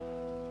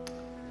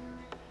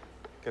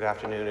Good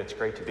afternoon. It's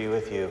great to be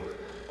with you.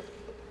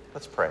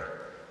 Let's pray.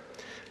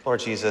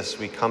 Lord Jesus,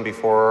 we come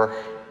before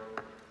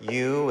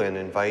you and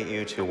invite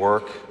you to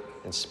work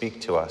and speak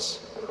to us.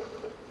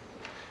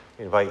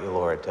 We invite you,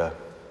 Lord, to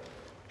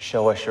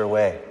show us your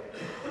way.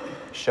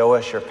 Show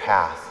us your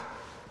path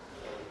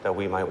that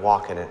we might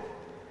walk in it.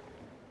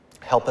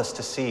 Help us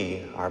to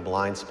see our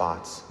blind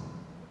spots.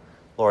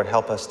 Lord,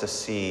 help us to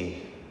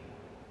see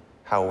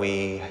how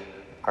we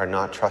are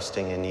not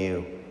trusting in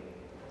you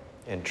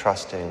and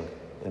trusting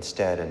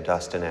instead in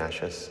dust and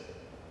ashes.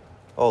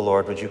 Oh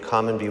Lord, would you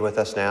come and be with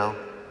us now?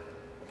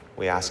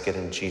 We ask it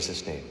in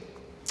Jesus' name.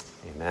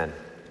 Amen.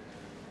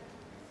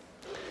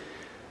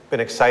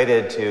 Been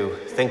excited to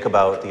think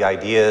about the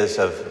ideas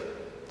of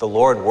the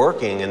Lord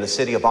working in the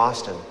city of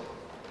Boston.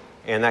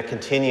 And that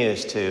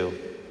continues to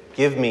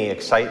give me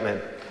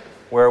excitement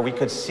where we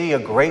could see a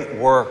great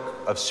work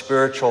of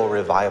spiritual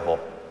revival.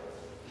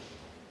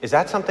 Is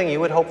that something you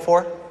would hope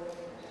for?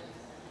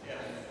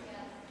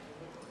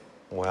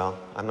 Well,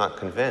 I'm not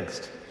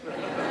convinced.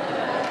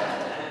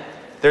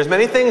 There's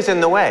many things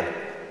in the way.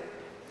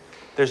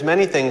 There's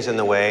many things in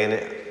the way, and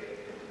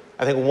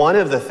I think one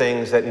of the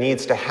things that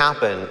needs to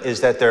happen is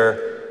that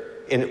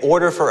in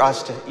order for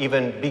us to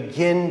even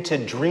begin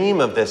to dream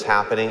of this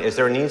happening, is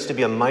there needs to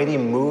be a mighty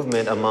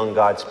movement among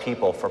God's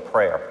people for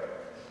prayer,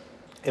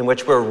 in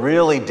which we're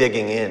really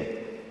digging in,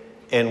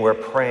 and we're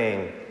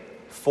praying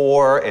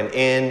for and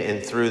in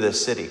and through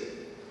this city.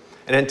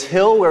 And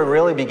until we're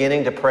really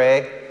beginning to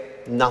pray,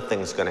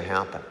 nothing's going to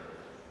happen.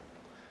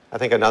 I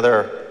think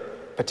another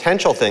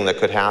potential thing that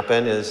could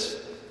happen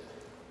is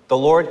the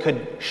Lord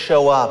could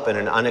show up in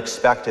an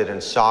unexpected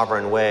and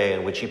sovereign way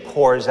in which he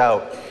pours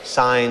out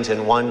signs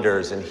and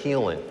wonders and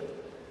healing.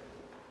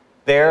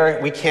 There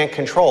we can't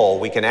control.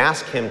 We can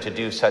ask him to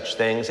do such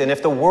things. And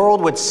if the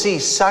world would see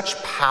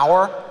such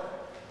power,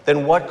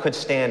 then what could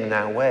stand in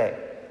that way?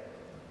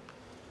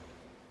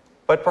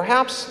 But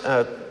perhaps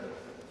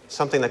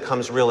something that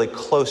comes really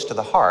close to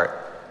the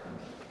heart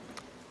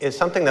is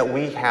something that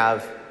we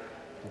have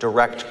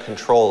direct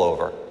control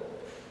over.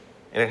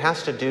 And it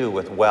has to do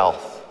with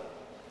wealth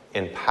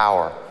and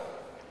power.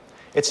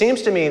 It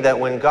seems to me that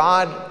when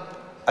God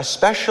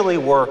especially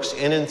works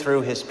in and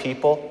through his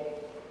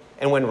people,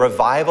 and when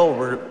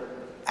revival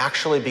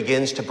actually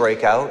begins to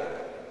break out,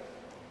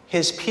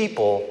 his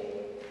people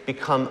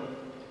become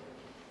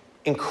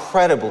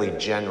incredibly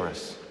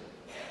generous.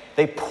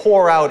 They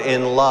pour out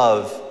in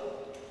love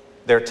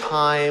their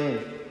time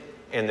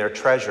and their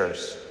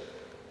treasures.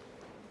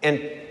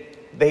 And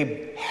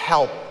they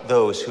help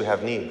those who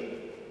have need.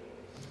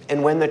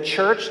 And when the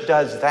church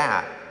does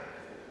that,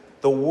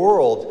 the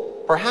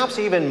world, perhaps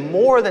even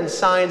more than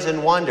signs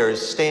and wonders,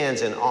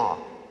 stands in awe.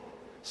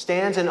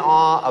 Stands in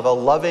awe of a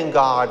loving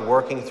God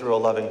working through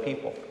a loving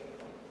people.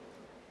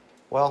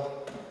 Well,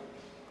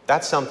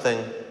 that's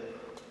something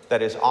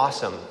that is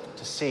awesome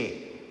to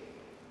see.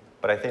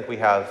 But I think we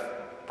have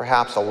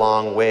perhaps a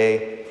long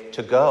way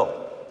to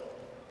go.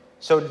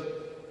 So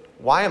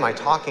why am I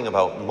talking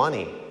about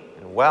money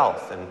and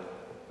wealth, and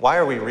why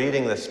are we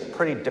reading this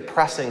pretty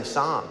depressing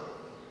psalm?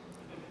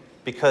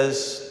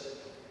 Because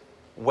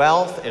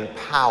wealth and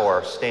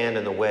power stand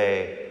in the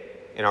way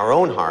in our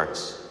own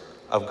hearts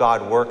of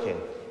God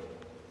working.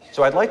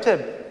 So I'd like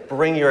to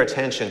bring your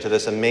attention to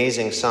this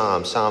amazing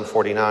psalm, Psalm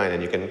 49,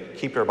 and you can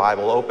keep your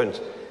Bible open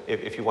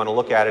if you want to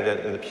look at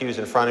it in the pews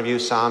in front of you.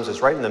 Psalms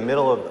is right in the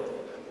middle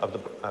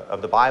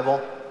of the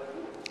Bible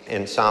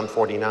in Psalm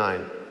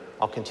 49.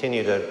 I'll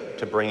continue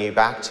to bring you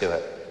back to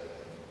it.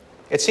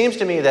 It seems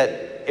to me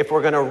that if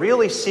we're going to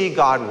really see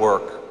God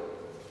work,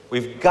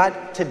 we've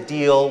got to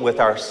deal with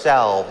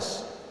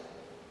ourselves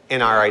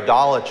in our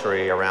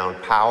idolatry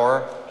around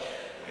power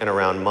and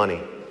around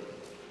money.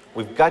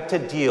 We've got to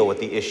deal with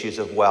the issues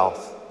of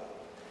wealth.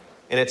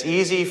 And it's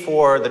easy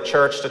for the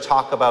church to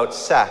talk about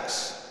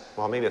sex.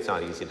 Well, maybe it's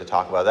not easy to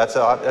talk about. That's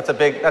a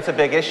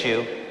big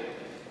issue.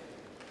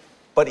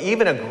 But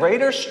even a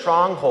greater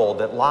stronghold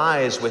that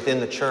lies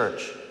within the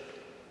church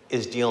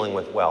is dealing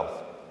with wealth.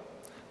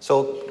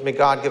 So may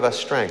God give us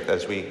strength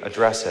as we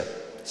address it.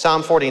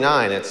 Psalm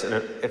 49,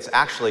 it's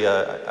actually,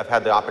 I've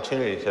had the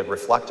opportunity to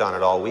reflect on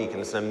it all week, and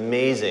it's an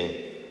amazing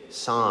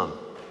psalm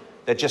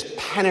that just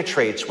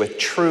penetrates with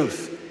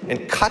truth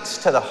and cuts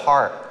to the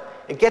heart.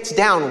 It gets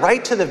down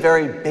right to the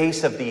very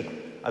base of the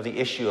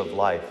issue of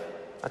life.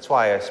 That's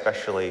why I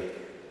especially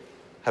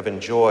have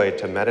enjoyed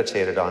to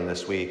meditate on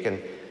this week.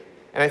 And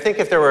I think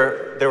if there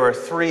were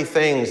three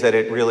things that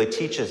it really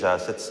teaches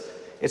us,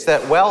 it's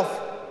that wealth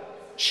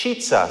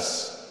cheats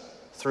us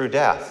through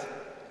death.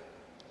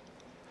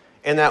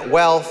 And that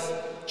wealth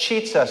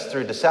cheats us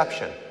through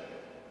deception.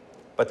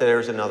 But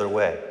there's another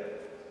way.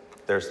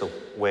 There's the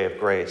way of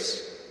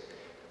grace.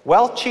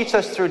 Wealth cheats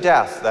us through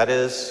death. That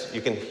is,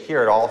 you can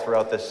hear it all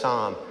throughout this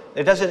psalm.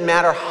 It doesn't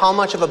matter how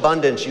much of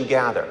abundance you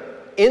gather.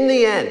 In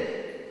the end,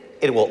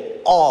 it will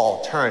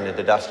all turn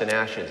into dust and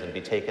ashes and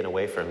be taken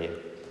away from you.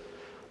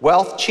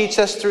 Wealth cheats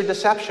us through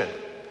deception.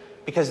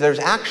 Because there's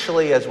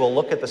actually, as we'll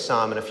look at the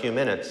psalm in a few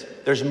minutes,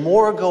 there's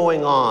more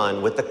going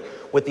on with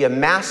with the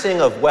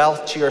amassing of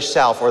wealth to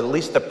yourself, or at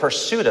least the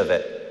pursuit of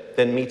it,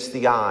 than meets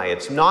the eye.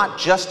 It's not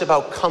just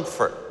about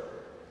comfort.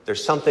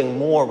 There's something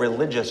more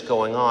religious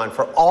going on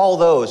for all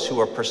those who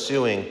are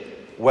pursuing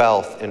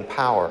wealth and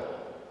power.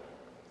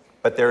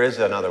 But there is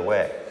another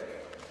way.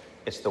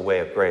 It's the way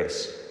of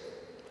grace.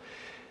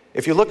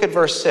 If you look at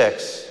verse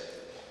 6,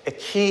 a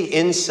key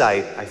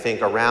insight, I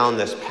think, around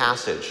this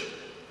passage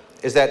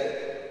is that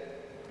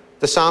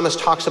the psalmist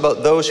talks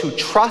about those who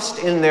trust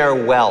in their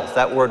wealth.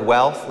 That word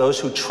wealth, those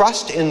who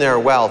trust in their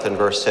wealth in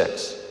verse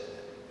 6.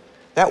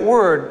 That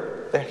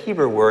word, the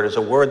Hebrew word, is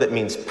a word that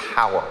means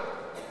power.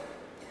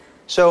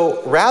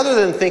 So rather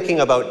than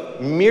thinking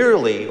about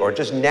merely or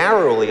just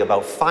narrowly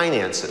about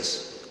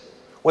finances,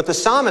 what the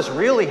psalmist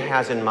really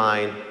has in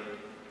mind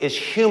is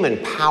human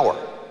power.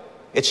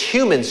 It's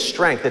human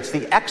strength. It's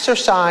the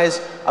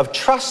exercise of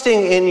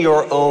trusting in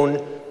your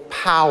own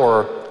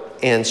power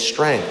and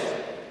strength.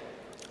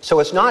 So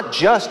it's not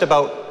just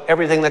about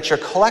everything that you're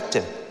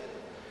collecting.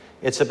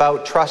 It's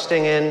about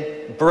trusting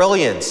in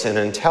brilliance and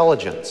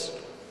intelligence.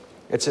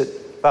 It's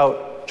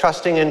about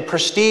trusting in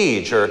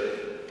prestige or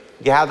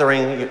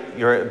gathering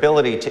your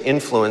ability to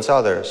influence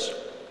others.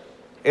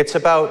 It's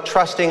about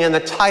trusting in the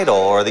title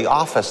or the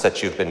office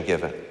that you've been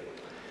given.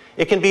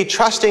 It can be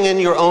trusting in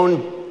your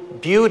own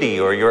beauty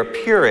or your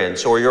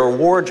appearance or your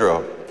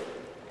wardrobe.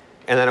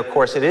 And then, of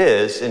course, it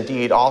is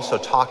indeed also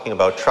talking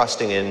about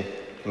trusting in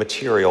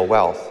material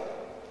wealth.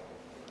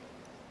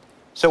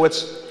 So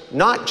it's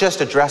not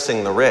just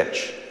addressing the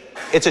rich.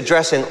 It's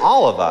addressing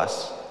all of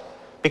us,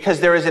 because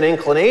there is an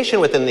inclination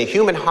within the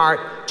human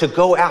heart to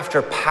go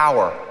after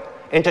power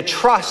and to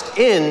trust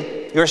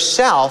in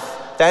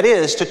yourself, that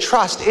is, to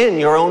trust in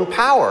your own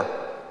power.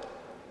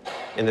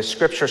 And the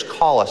scriptures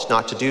call us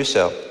not to do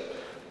so.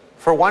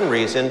 For one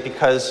reason,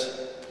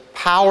 because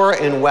power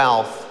and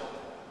wealth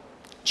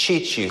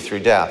cheat you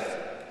through death.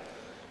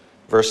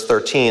 Verse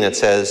 13, it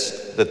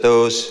says that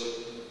those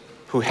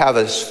who have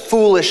a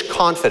foolish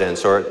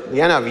confidence, or the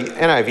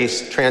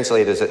NIV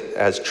translates it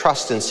as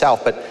trust in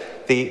self, but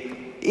the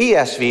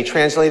ESV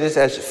translates it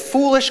as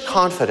foolish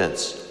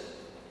confidence.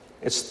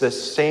 It's the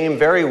same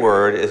very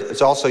word.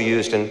 It's also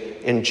used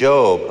in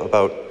Job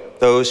about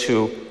those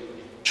who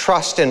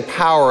trust in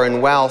power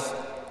and wealth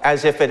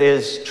as if it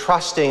is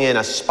trusting in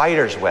a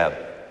spider's web.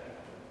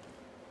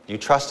 Do you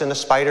trust in a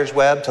spider's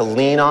web to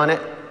lean on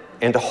it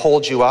and to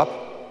hold you up?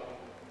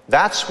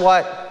 That's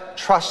what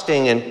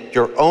trusting in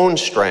your own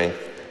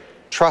strength,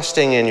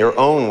 trusting in your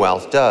own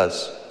wealth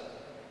does.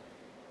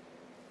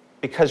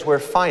 Because we're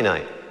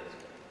finite.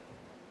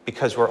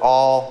 Because we're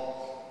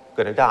all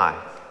going to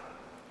die.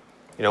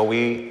 You know,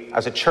 we,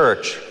 as a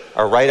church,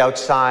 are right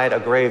outside a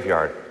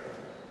graveyard.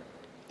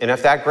 And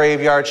if that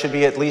graveyard should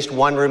be at least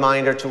one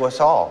reminder to us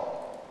all,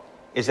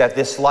 is that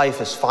this life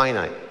is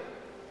finite.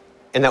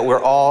 And that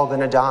we're all going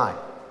to die.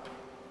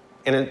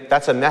 And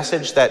that's a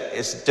message that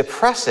is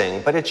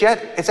depressing, but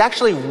it's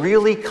actually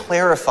really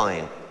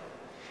clarifying.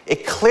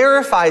 It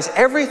clarifies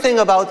everything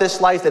about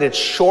this life, that it's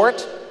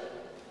short,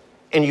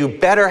 and you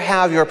better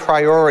have your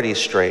priorities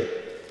straight.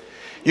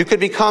 You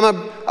could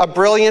become a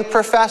brilliant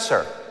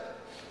professor,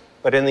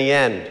 but in the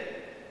end,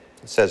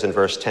 it says in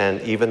verse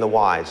 10, even the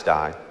wise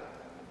die.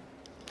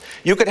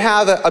 You could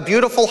have a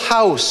beautiful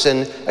house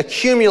and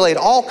accumulate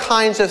all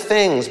kinds of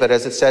things, but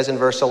as it says in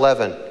verse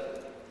 11,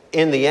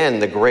 in the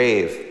end, the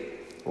grave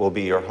will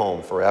be your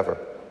home forever.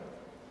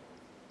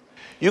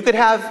 You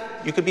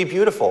could be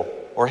beautiful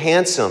or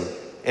handsome,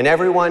 and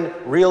everyone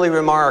really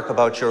remark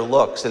about your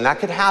looks, and that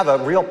could have a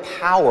real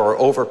power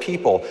over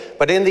people.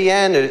 But in the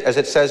end, as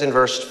it says in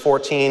verse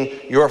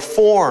 14, your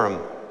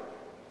form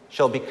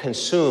shall be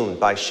consumed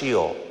by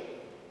Sheol.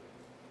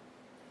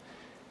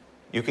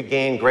 You could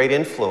gain great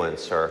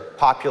influence or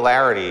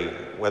popularity,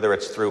 whether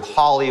it's through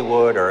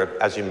Hollywood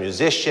or as a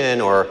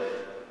musician or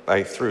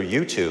through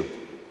YouTube.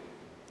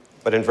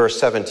 But in verse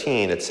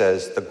 17, it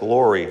says, their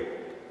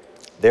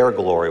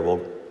glory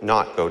will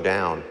not go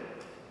down.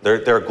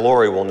 Their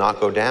glory will not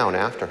go down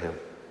after him.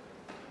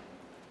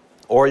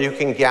 Or you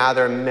can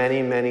gather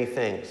many, many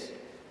things,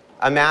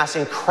 amass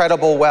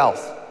incredible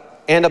wealth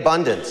and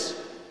abundance.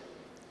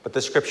 But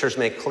the scriptures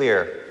make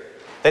clear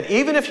that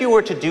even if you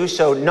were to do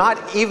so,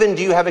 not even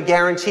do you have a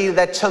guarantee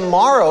that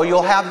tomorrow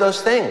you'll have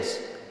those things.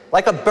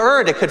 Like a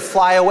bird, it could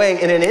fly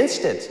away in an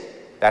instant.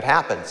 That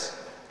happens,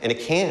 and it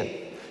can.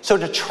 So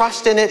to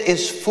trust in it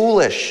is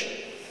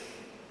foolish.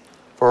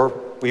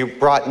 For we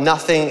brought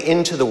nothing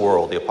into the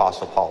world, the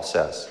Apostle Paul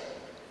says,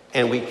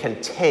 and we can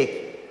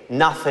take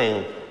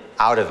nothing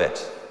out of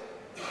it.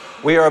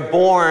 We are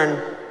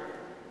born,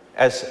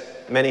 as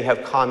many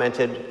have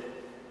commented,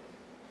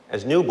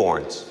 as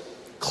newborns,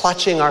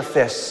 clutching our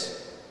fists.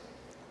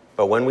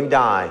 But when we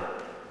die,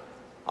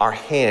 our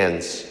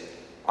hands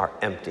are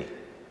empty.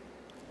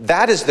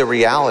 That is the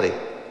reality.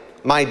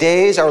 My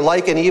days are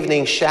like an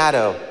evening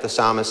shadow, the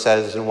psalmist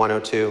says in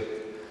 102.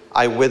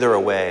 I wither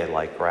away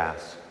like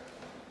grass.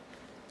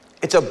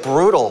 It's a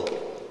brutal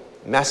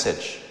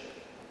message,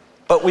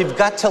 but we've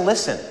got to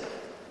listen.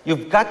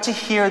 You've got to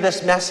hear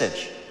this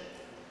message,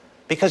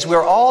 because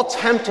we're all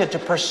tempted to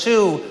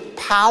pursue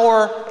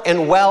power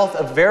and wealth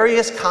of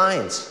various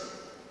kinds.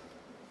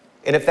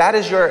 And if that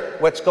is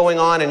what's going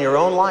on in your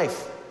own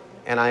life,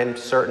 and I'm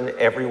certain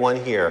everyone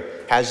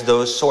here has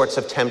those sorts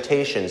of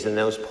temptations and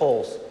those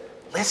pulls,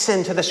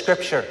 listen to the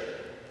scripture.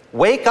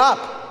 Wake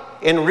up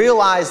and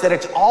realize that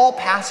it's all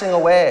passing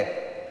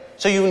away.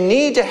 So you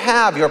need to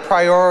have your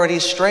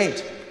priorities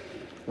straight.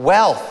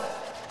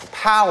 Wealth,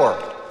 power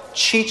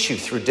cheat you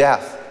through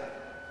death.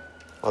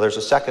 Well, there's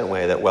a second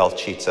way that wealth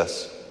cheats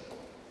us.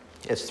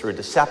 It's through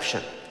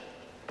deception.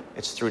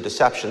 It's through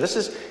deception. The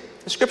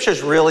scripture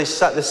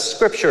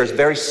is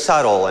very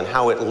subtle in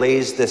how it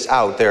lays this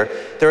out. There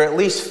are at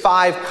least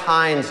 5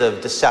 kinds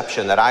of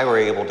deception that I were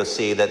able to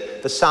see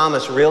that the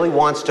psalmist really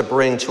wants to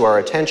bring to our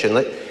attention,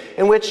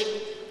 in which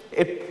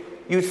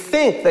you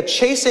think that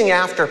chasing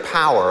after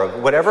power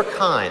of whatever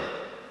kind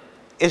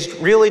is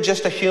really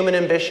just a human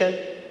ambition.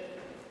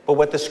 But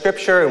what the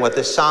scripture and what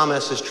the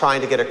psalmist is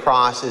trying to get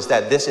across is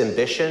that this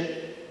ambition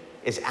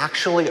is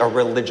actually a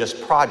religious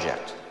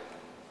project.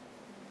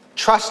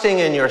 Trusting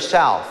in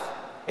yourself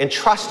and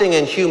trusting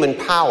in human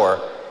power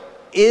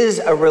is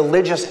a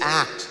religious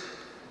act.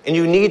 And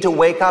you need to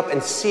wake up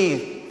and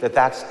see that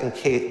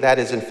that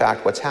is in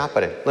fact what's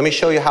happening. Let me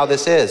show you how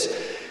this is.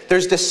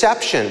 There's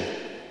deception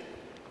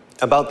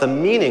about the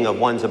meaning of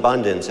one's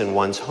abundance in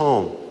one's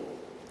home.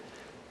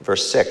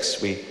 Verse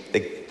 6,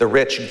 the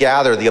rich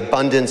gather the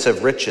abundance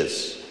of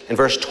riches. In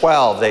verse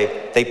 12,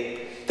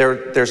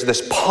 there's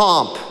this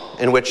pomp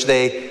in which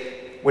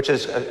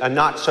is a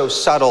not so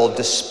subtle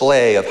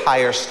display of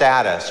higher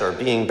status or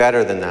being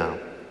better than thou.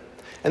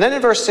 And then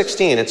in verse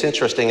 16, it's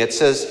interesting.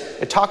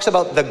 It talks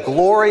about the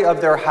glory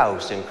of their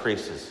house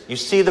increases. You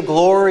see the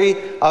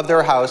glory of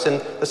their house, and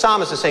the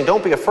psalmist is saying,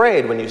 don't be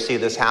afraid when you see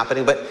this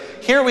happening. But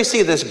here we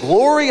see this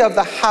glory of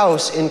the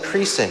house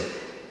increasing.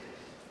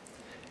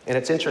 And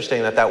it's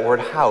interesting that word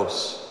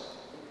house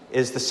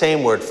is the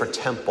same word for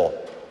temple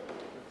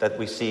that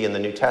we see in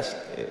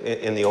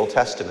the Old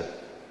Testament.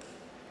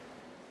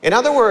 In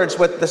other words,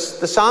 what the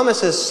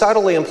psalmist is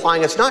subtly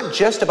implying, it's not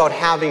just about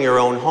having your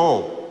own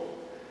home,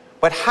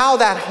 but how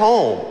that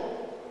home,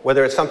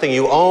 whether it's something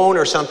you own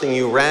or something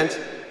you rent,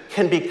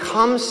 can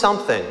become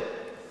something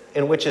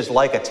in which is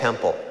like a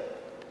temple.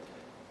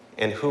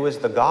 And who is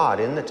the God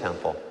in the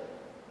temple?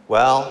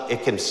 Well,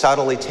 it can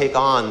subtly take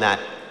on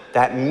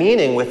that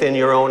meaning within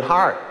your own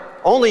heart.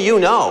 Only you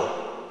know,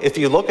 if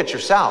you look at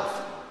yourself,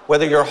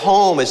 whether your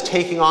home is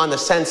taking on the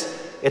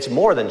sense it's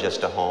more than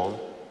just a home.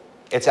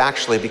 It's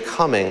actually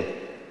becoming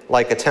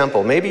like a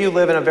temple. Maybe you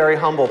live in a very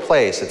humble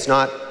place. It's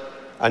not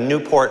a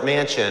Newport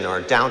mansion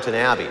or Downton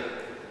Abbey.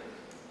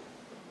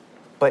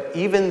 But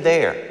even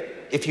there,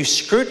 if you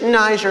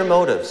scrutinize your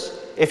motives,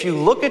 if you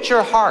look at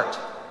your heart,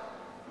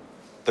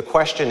 the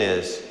question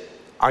is,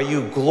 are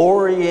you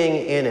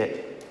glorying in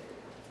it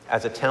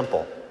as a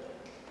temple?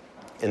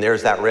 And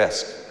there's that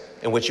risk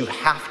in which you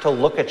have to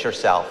look at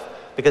yourself,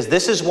 because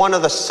this is one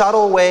of the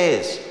subtle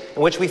ways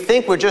in which we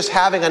think we're just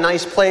having a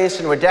nice place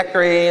and we're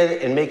decorating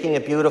it and making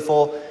it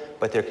beautiful,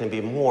 but there can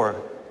be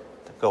more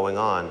going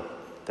on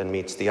than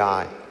meets the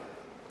eye.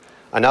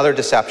 Another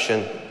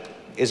deception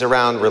is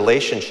around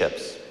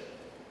relationships.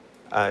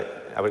 I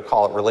would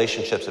call it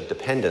relationships of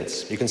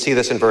dependence. You can see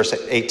this in verse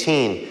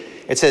 18.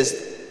 It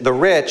says, the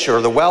rich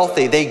or the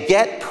wealthy, they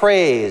get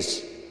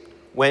praise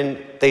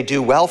when they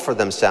do well for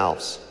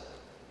themselves.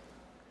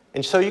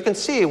 And so you can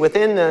see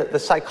within the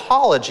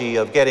psychology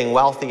of getting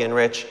wealthy and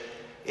rich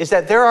is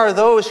that there are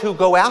those who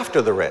go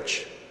after the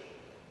rich.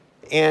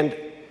 And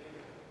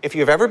if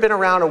you've ever been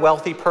around a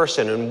wealthy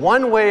person, in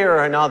one way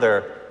or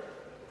another,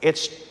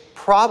 it's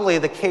probably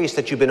the case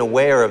that you've been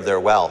aware of their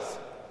wealth.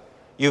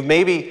 You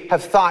maybe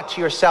have thought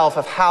to yourself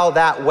of how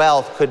that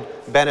wealth could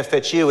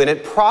benefit you, and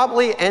it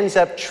probably ends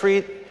up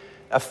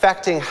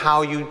affecting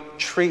how you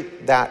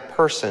treat that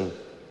person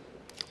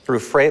through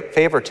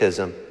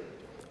favoritism.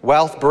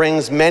 Wealth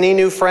brings many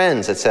new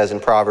friends, it says in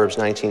Proverbs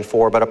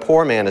 19:4, but a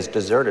poor man is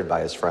deserted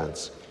by his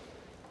friends.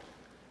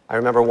 I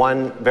remember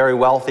one very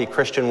wealthy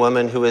Christian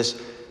woman who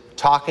was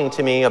talking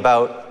to me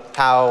about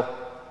how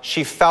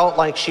she felt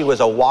like she was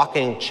a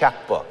walking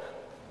checkbook.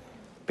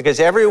 Because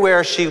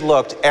everywhere she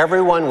looked,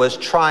 everyone was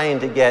trying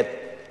to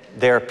get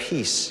their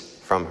piece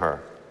from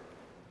her.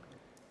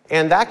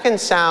 And that can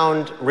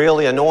sound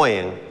really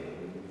annoying,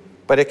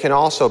 but it can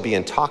also be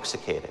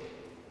intoxicating.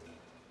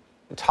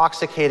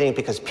 Intoxicating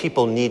because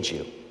people need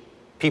you.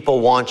 People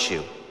want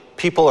you.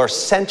 People are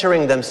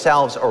centering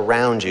themselves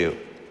around you.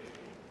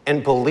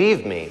 And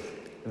believe me,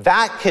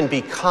 that can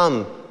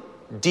become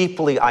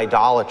deeply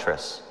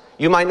idolatrous.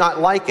 You might not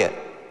like it,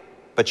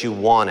 but you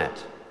want it.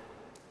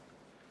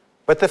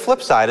 But the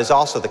flip side is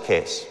also the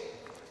case.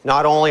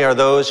 Not only are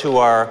those who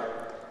are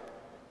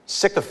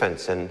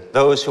sycophants and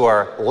those who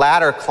are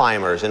ladder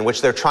climbers in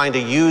which they're trying to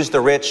use the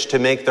rich to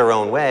make their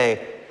own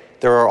way,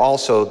 there are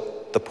also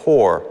the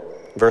poor.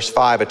 Verse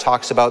 5, it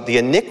talks about the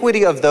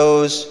iniquity of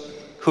those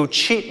who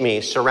cheat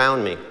me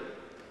surround me.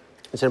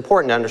 It's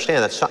important to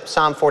understand that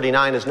Psalm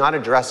 49 is not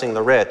addressing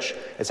the rich.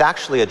 It's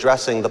actually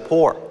addressing the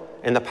poor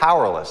and the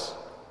powerless.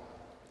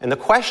 And the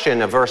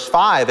question of verse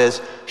 5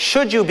 is,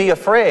 should you be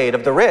afraid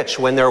of the rich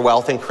when their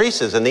wealth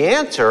increases? And the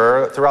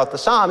answer throughout the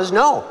psalm is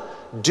no.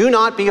 Do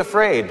not be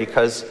afraid,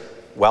 because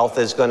wealth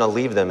is going to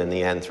leave them in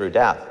the end through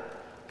death.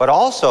 But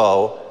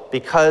also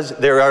because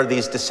there are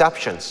these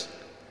deceptions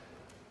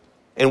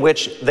in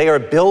which they are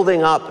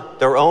building up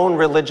their own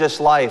religious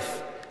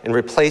life and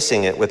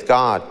replacing it with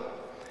God.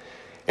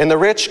 And the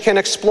rich can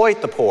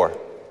exploit the poor.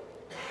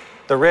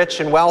 The rich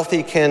and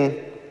wealthy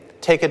can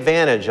take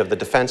advantage of the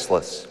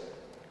defenseless.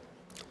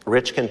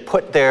 Rich can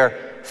put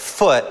their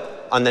foot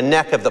on the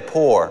neck of the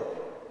poor.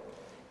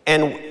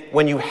 And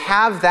when you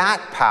have that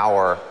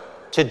power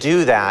to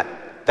do that,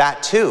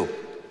 that too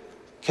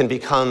can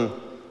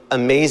become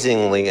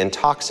amazingly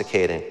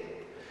intoxicating.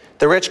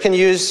 The rich can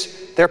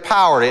use their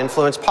power to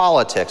influence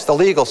politics, the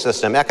legal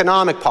system,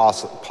 economic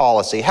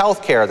policy,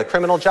 healthcare, the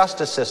criminal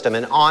justice system,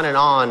 and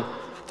on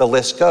the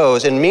list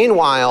goes. And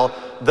meanwhile,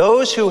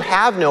 those who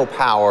have no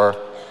power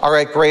are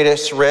at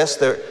greatest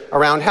risk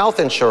around health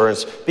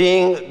insurance,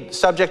 being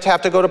subject to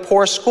have to go to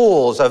poor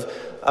schools, of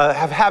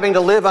having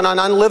to live on an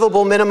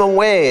unlivable minimum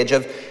wage,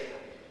 of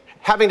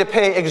having to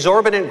pay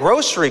exorbitant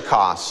grocery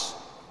costs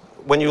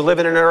when you live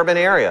in an urban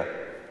area.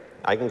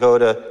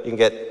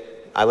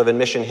 I live in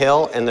Mission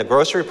Hill, and the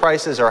grocery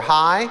prices are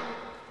high,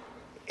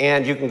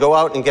 and you can go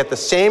out and get the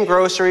same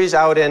groceries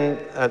out in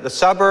the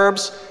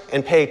suburbs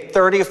and pay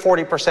 30 or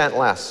 40%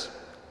 less.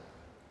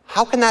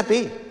 How can that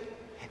be?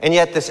 And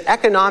yet this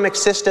economic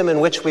system in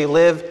which we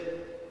live,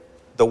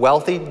 the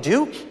wealthy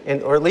do,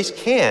 or at least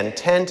can,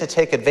 tend to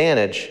take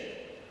advantage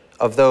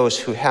of those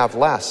who have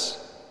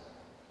less.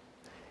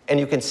 And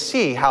you can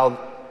see how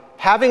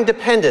having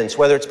dependents,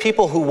 whether it's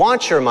people who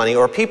want your money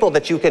or people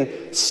that you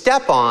can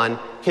step on,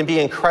 can be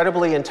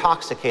incredibly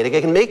intoxicating.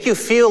 It can make you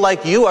feel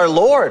like you are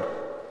Lord.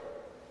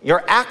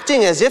 You're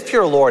acting as if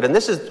you're Lord. And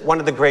this is one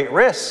of the great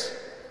risks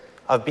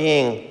of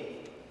being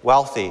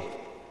wealthy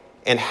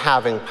and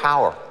having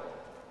power.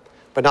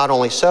 But not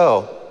only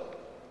so,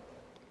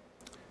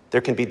 there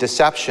can be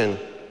deception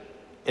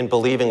in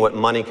believing what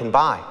money can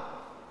buy.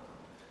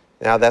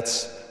 Now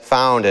that's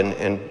found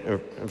in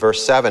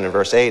verse 7 and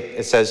verse 8.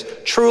 It says,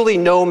 "Truly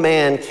no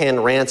man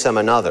can ransom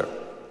another,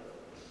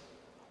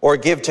 or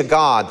give to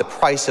God the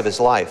price of his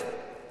life,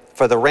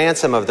 for the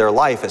ransom of their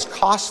life is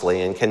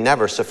costly and can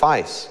never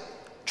suffice."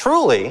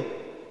 Truly,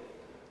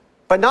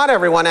 but not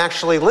everyone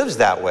actually lives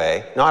that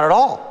way, not at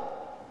all.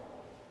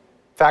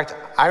 In fact,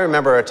 I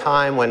remember a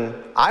time when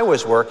I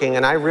was working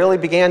and I really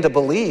began to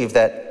believe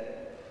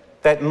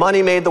that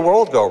money made the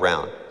world go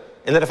round.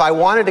 And that if I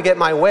wanted to get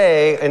my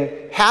way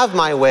and have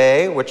my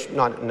way, which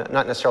not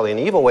necessarily an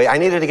evil way, I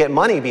needed to get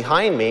money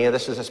behind me. And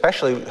this is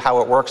especially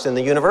how it works in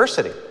the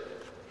university.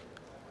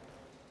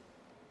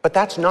 But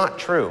that's not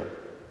true.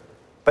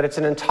 But it's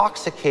an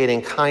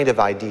intoxicating kind of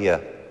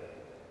idea.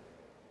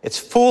 It's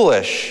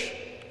foolish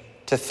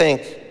to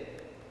think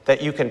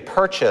that you can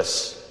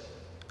purchase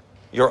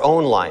your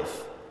own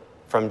life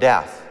from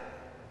death.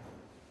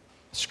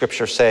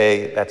 Scriptures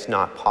say that's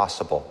not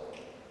possible.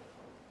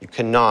 You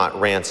cannot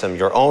ransom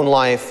your own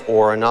life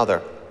or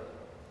another.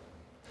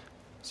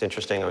 It's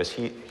interesting, I was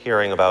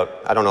hearing about,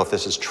 I don't know if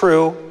this is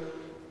true,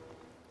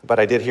 but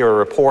I did hear a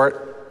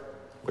report,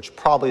 which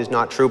probably is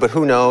not true, but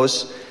who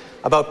knows,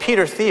 about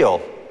Peter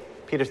Thiel.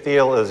 Peter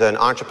Thiel is an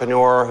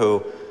entrepreneur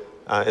who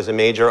is a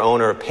major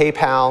owner of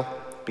PayPal,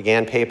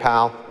 began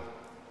PayPal.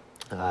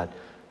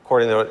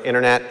 According to the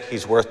internet,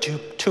 he's worth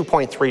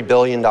 $2.3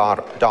 billion.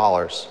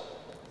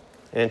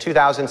 And in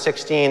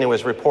 2016, it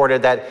was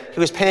reported that he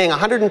was paying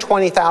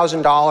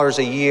 $120,000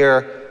 a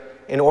year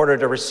in order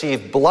to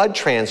receive blood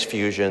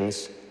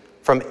transfusions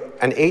from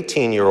an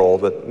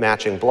 18-year-old with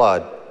matching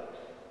blood,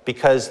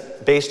 because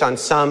based on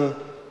some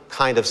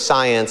kind of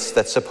science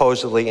that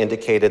supposedly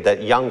indicated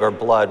that younger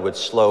blood would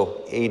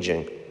slow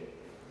aging.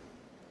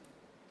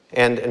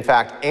 And in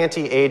fact,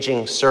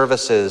 anti-aging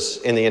services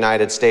in the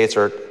United States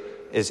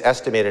is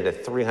estimated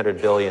at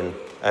 $300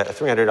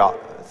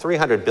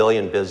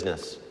 billion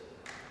business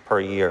per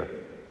year.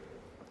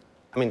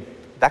 I mean,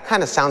 that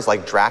kind of sounds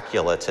like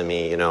Dracula to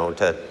me,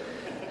 But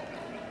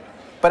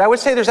I would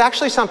say there's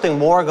actually something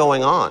more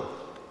going on.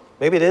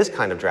 Maybe it is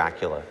kind of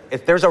Dracula.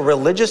 There's a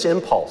religious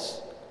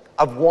impulse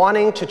of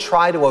wanting to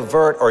try to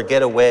avert or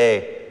get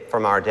away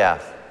from our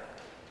death.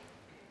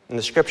 And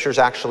the scriptures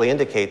actually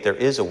indicate there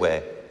is a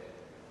way,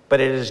 but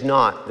it is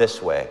not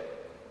this way.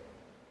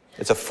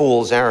 It's a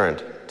fool's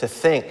errand to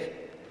think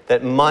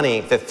that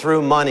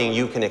through money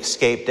you can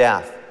escape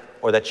death,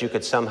 or that you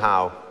could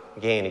somehow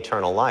gain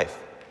eternal life.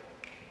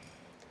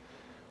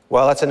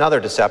 Well, that's another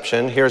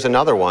deception. Here's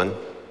another one.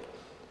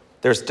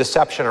 There's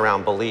deception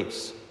around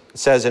beliefs. It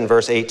says in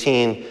verse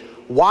 18,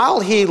 while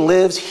he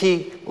lives,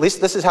 at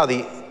least this is how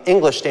the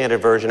English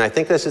Standard Version, I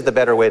think this is the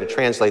better way to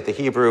translate the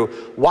Hebrew,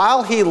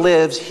 while he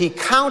lives, he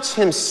counts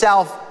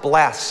himself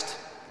blessed.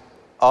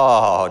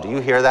 Oh, do you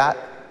hear that?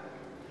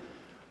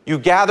 You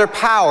gather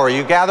power,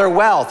 you gather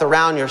wealth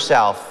around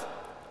yourself.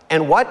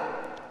 And what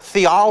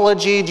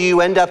theology do you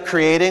end up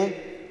creating?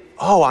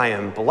 Oh, I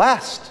am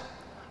blessed.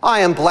 I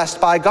am blessed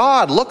by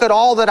God. Look at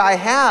all that I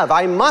have.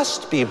 I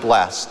must be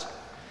blessed.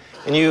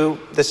 And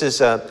this is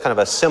kind of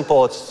a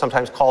simple, it's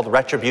sometimes called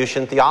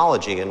retribution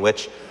theology, in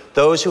which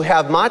those who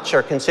have much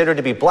are considered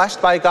to be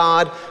blessed by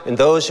God, and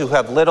those who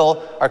have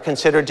little are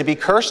considered to be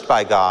cursed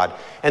by God.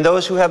 And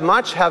those who have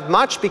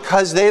much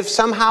because they've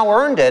somehow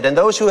earned it, and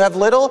those who have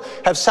little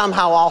have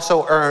somehow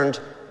also earned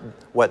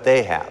what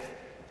they have.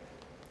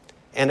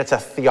 And it's a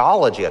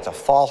theology, it's a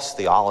false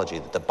theology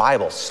that the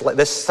Bible,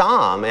 this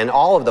psalm and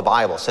all of the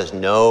Bible says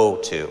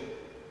no to.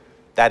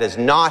 That is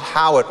not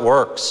how it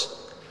works.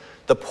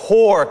 The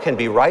poor can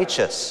be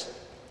righteous,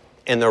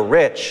 and the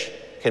rich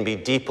can be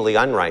deeply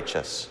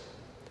unrighteous.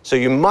 So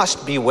you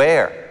must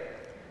beware.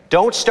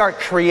 Don't start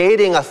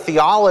creating a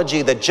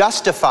theology that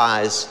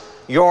justifies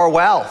your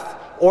wealth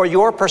or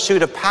your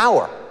pursuit of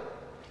power.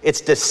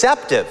 It's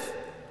deceptive,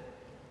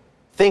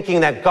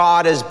 thinking that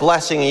God is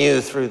blessing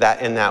you through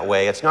that in that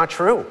way. It's not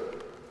true.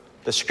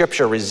 The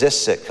Scripture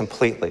resists it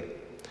completely.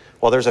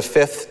 Well, there's a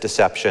fifth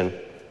deception,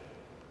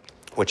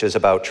 which is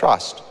about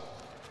trust.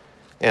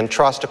 And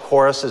trust, of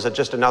course, is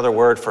just another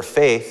word for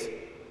faith.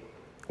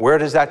 Where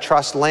does that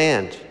trust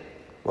land?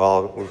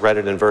 Well, we read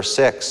it in verse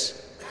 6.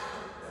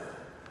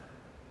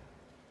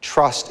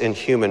 Trust in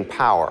human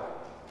power.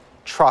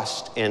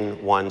 Trust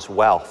in one's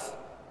wealth.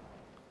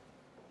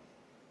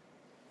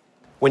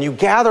 When you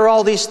gather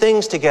all these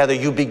things together,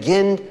 you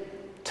begin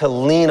to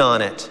lean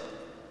on it,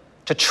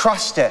 to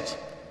trust it,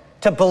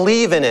 to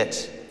believe in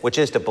it, which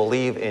is to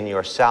believe in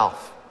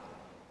yourself.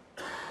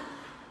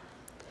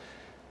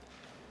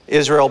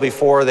 Israel,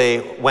 before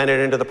they went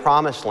into the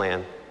promised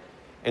land,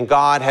 and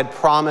God had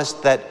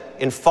promised that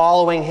in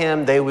following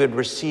him, they would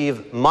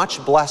receive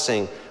much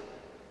blessing.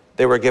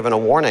 They were given a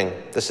warning.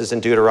 This is in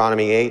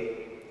Deuteronomy 8.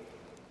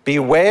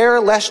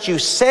 Beware lest you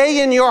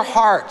say in your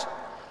heart,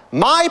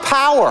 my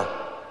power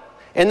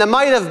and the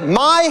might of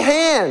my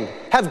hand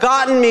have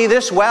gotten me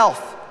this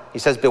wealth. He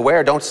says,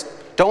 beware, don't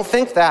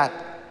think that.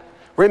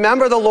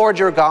 Remember the Lord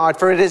your God,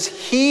 for it is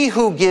he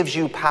who gives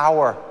you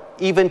power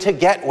even to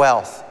get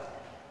wealth.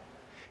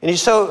 And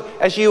so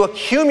as you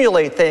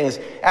accumulate things,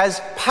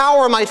 as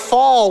power might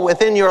fall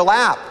within your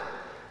lap,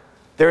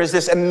 there is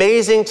this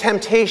amazing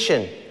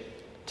temptation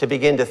to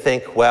begin to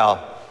think,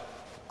 well,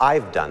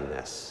 I've done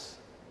this.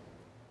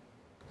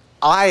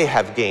 I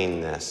have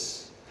gained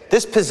this.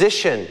 This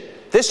position,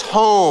 this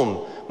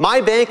home,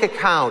 my bank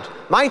account,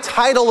 my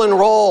title and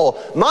role,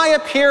 my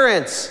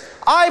appearance,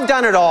 I've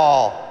done it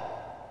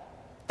all.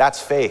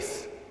 That's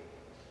faith.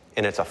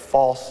 And it's a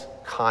false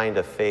kind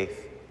of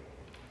faith.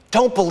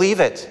 Don't believe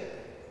it.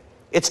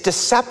 It's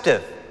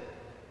deceptive.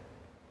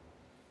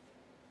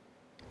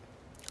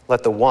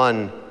 Let the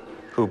one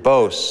who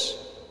boasts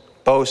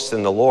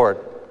in the Lord.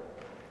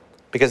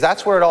 Because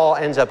that's where it all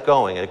ends up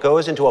going. It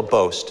goes into a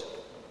boast.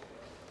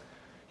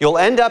 You'll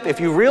end up,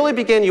 if you really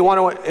begin,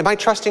 am I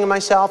trusting in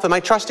myself? Am I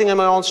trusting in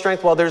my own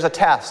strength? Well, there's a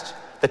test.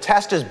 The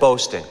test is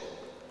boasting.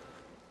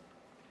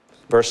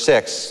 Verse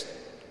 6,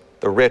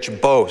 the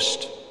rich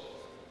boast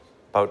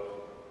about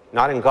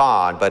not in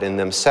God, but in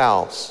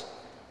themselves.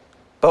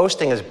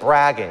 Boasting is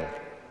bragging.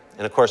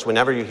 And of course,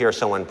 whenever you hear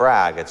someone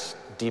brag, it's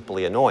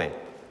deeply annoying.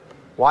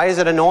 Why is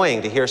it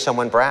annoying to hear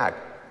someone brag?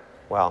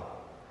 Well,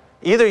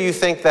 either you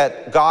think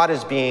that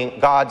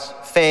God's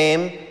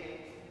fame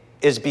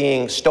is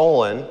being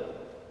stolen,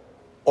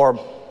 or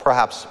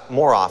perhaps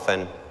more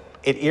often,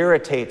 it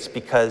irritates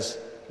because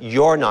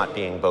you're not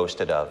being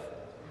boasted of.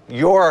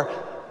 Your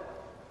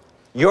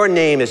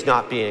name is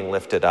not being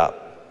lifted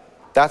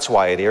up. That's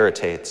why it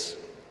irritates.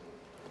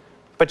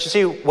 But you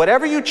see,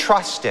 whatever you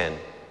trust in,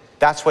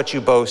 that's what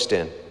you boast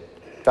in.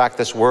 In fact,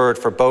 this word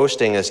for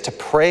boasting is to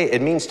pray.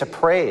 It means to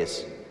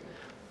praise.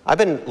 I've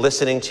been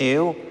listening to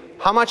you.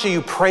 How much are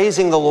you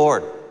praising the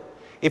Lord?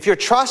 If your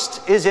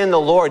trust is in the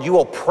Lord, you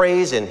will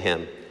praise in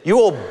him. You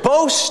will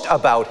boast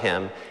about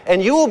him,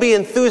 and you will be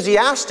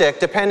enthusiastic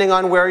depending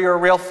on where your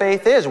real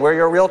faith is, where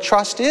your real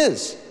trust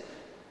is.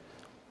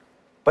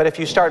 But if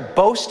you start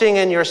boasting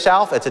in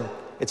yourself,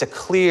 it's a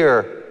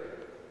clear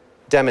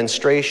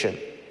demonstration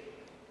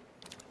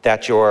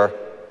that you're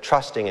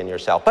trusting in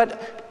yourself.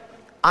 But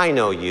I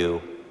know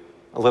you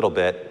a little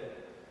bit.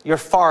 You're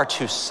far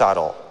too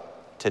subtle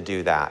to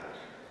do that.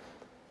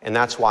 And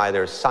that's why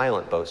there's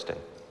silent boasting.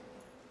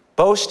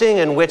 Boasting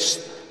in which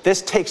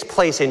this takes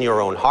place in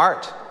your own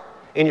heart,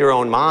 in your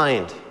own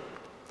mind.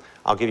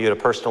 I'll give you a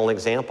personal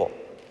example,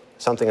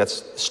 something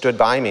that's stood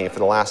by me for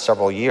the last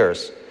several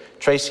years.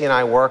 Tracy and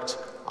I worked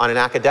on an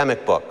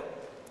academic book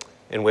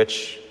in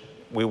which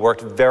we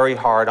worked very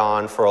hard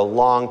on for a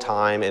long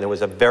time, and it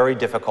was a very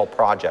difficult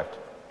project.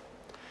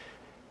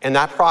 And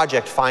that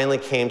project finally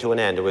came to an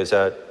end. It was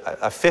a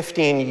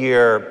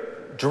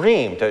 15-year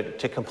dream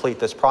to complete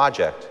this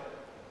project.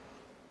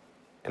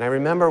 And I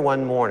remember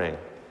one morning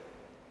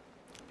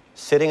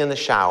sitting in the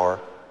shower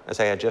as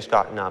I had just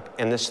gotten up,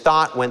 and this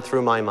thought went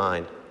through my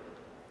mind.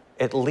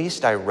 At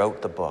least I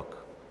wrote the book.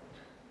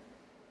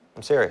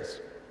 I'm serious.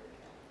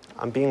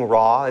 I'm being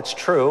raw, it's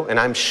true, and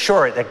I'm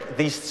sure that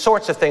these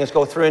sorts of things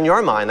go through in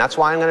your mind. That's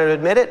why I'm going to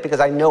admit it, because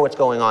I know what's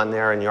going on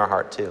there in your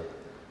heart too.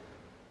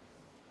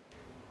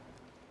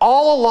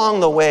 All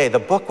along the way, the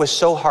book was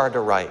so hard to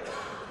write.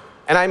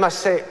 And I must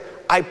say,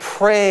 I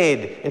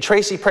prayed, and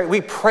Tracy prayed.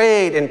 We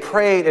prayed and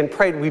prayed and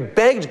prayed. We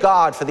begged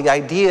God for the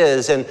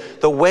ideas and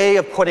the way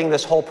of putting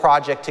this whole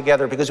project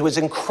together because it was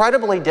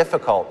incredibly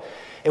difficult.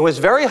 It was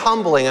very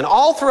humbling, and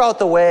all throughout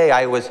the way,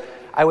 I was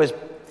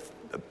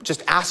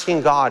just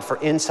asking God for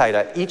insight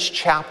at each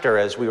chapter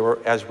as we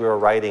were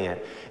writing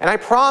it. And I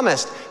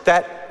promised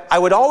that I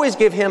would always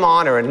give him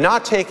honor and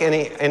not take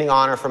any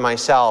honor for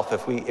myself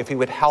if he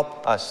would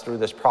help us through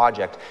this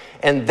project.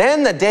 And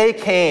then the day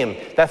came,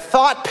 the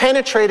thought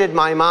penetrated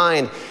my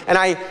mind, and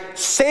I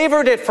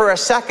savored it for a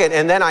second,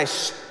 and then I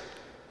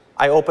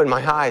opened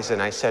my eyes and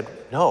I said,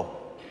 no,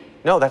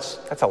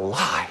 that's a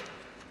lie.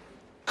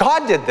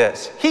 God did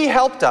this. He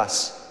helped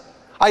us.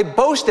 I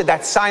boasted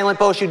that silent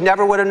boast you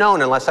never would have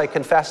known unless I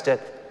confessed it.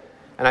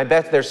 And I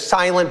bet there's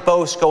silent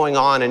boasts going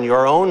on in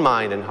your own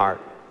mind and heart.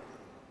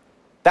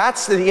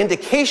 That's the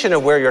indication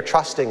of where you're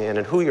trusting in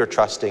and who you're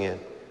trusting in.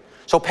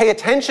 So pay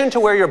attention to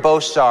where your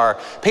boasts are.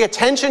 Pay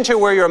attention to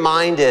where your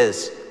mind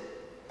is.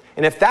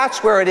 And if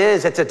that's where it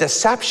is, it's a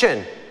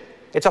deception.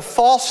 It's a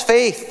false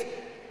faith.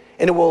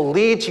 And it will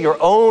lead to your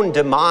own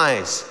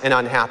demise and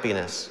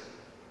unhappiness.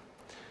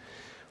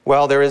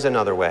 Well, there is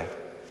another way.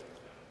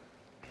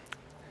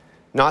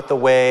 Not the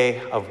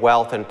way of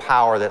wealth and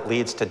power that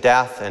leads to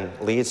death and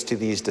leads to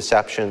these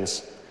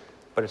deceptions,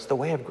 but it's the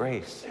way of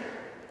grace.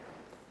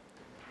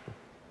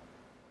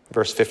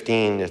 Verse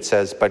 15, it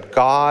says, "But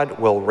God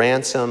will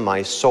ransom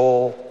my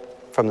soul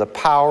from the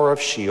power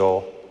of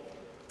Sheol,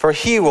 for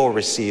he will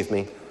receive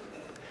me."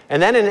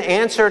 And then in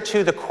answer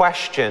to the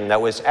question that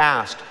was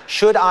asked,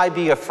 should I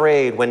be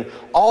afraid when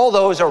all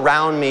those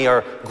around me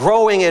are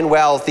growing in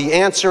wealth? The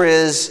answer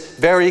is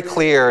very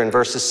clear in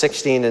verses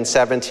 16 and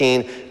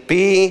 17.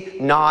 Be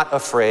not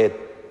afraid.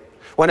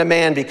 When a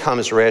man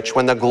becomes rich,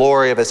 when the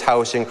glory of his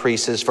house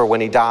increases, for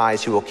when he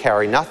dies, he will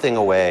carry nothing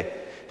away.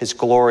 His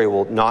glory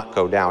will not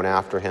go down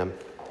after him.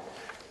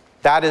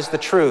 That is the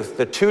truth,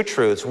 the two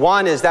truths.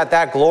 One is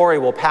that glory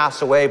will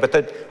pass away, but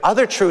the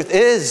other truth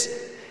is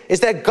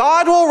that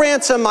God will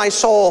ransom my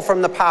soul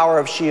from the power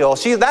of Sheol.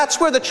 See, that's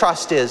where the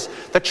trust is.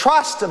 The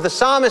trust of the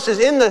psalmist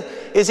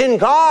is in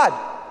God,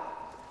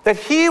 that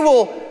he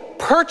will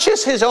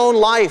purchase his own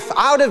life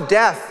out of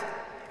death,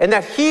 and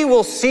that he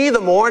will see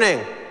the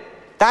morning.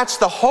 That's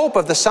the hope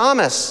of the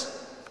psalmist.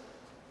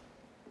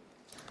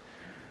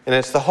 And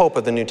it's the hope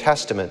of the New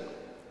Testament.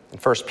 In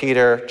 1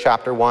 Peter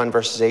chapter 1,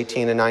 verses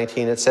 18 and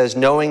 19, it says,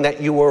 "Knowing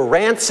that you were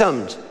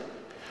ransomed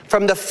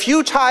from the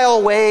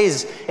futile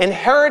ways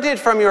inherited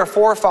from your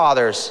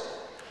forefathers,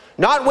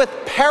 not with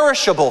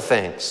perishable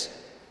things,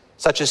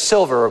 such as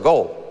silver or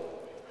gold,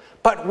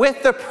 but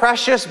with the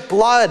precious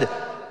blood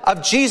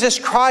of Jesus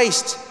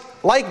Christ,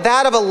 like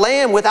that of a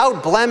lamb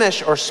without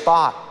blemish or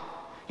spot."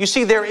 You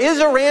see, there is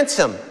a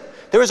ransom.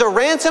 There is a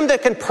ransom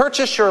that can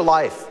purchase your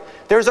life.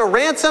 There's a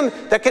ransom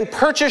that can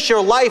purchase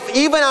your life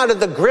even out of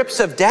the grips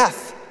of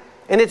death.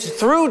 And it's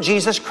through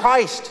Jesus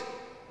Christ,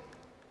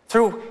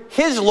 through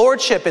his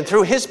lordship and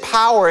through his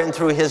power and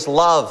through his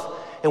love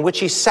in which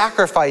he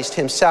sacrificed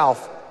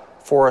himself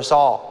for us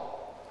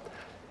all.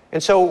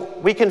 And so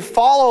we can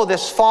follow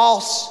this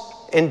false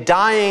and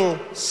dying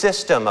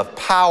system of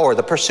power,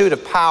 the pursuit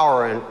of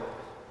power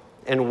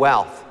and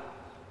wealth.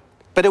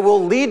 But it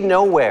will lead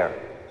nowhere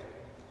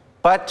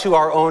but to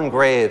our own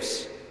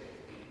graves.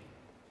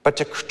 But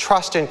to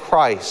trust in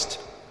Christ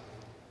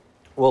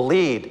will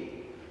lead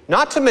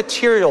not to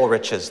material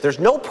riches. There's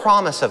no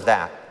promise of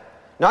that.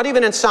 Not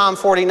even in Psalm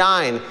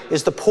 49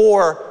 is the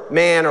poor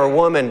man or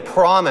woman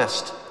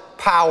promised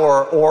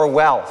power or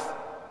wealth.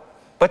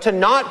 But to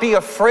not be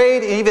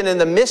afraid even in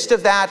the midst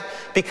of that,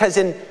 because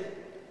in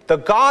the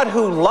God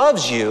who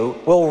loves you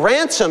will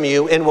ransom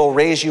you and will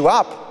raise you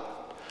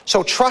up.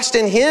 So trust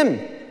in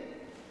him.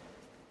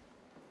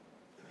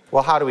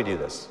 Well, how do we do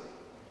this?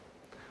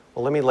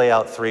 Well, let me lay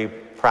out three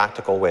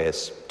practical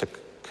ways to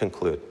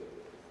conclude.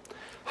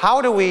 How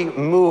do we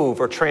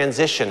move or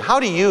transition? How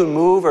do you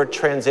move or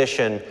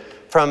transition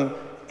from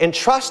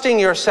entrusting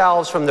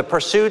yourselves from the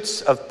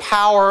pursuits of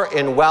power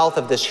and wealth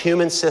of this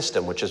human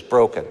system, which is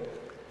broken,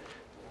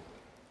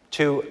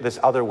 to this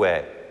other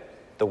way,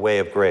 the way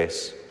of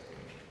grace?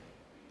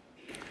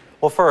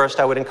 Well,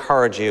 first, I would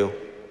encourage you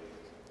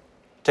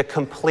to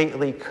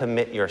completely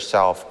commit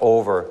yourself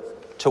over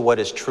to what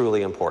is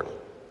truly important.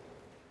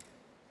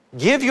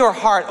 Give your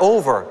heart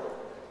over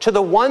to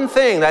the one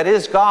thing that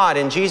is God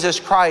in Jesus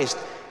Christ,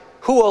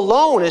 who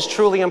alone is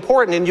truly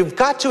important. And you've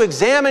got to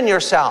examine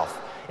yourself.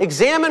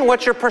 Examine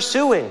what you're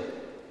pursuing.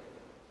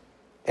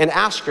 And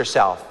ask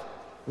yourself,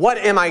 what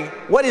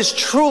is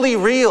truly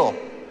real?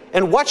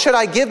 And what should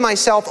I give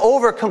myself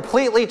over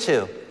completely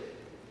to?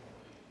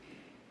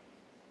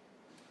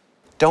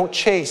 Don't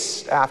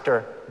chase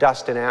after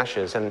dust and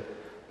ashes. And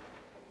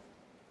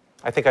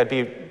I think I'd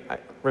be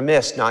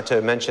remiss not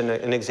to mention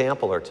an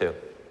example or two,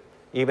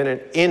 even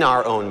in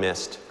our own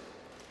midst.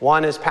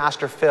 One is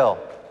Pastor Phil.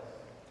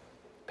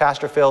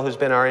 Pastor Phil, who's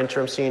been our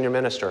interim senior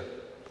minister.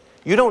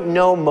 You don't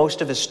know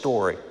most of his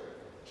story.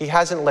 He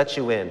hasn't let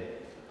you in.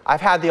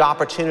 I've had the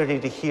opportunity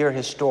to hear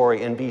his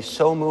story and be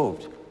so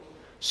moved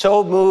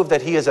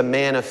that he is a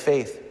man of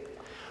faith.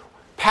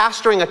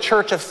 pastoring a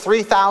church of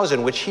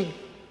 3,000, which he,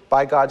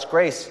 by God's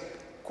grace,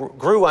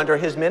 grew under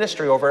his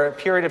ministry over a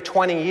period of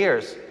 20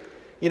 years.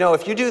 You know,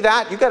 if you do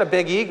that, you've got a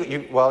big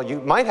ego. You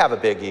might have a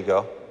big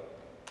ego.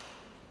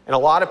 And a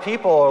lot of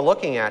people are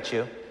looking at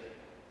you.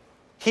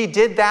 He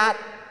did that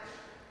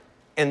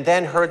and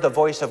then heard the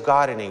voice of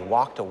God and he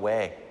walked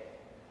away.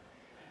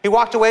 He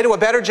walked away to a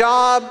better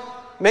job,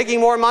 making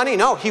more money.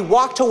 No, he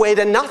walked away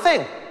to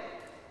nothing,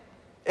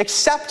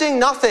 accepting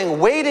nothing,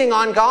 waiting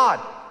on God.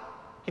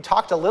 He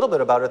talked a little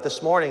bit about it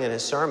this morning in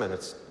his sermon.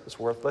 It's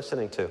worth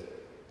listening to.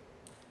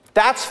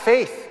 That's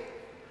faith,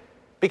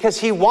 because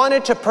he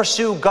wanted to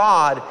pursue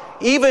God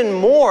even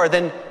more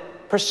than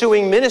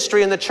pursuing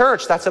ministry in the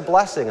church. That's a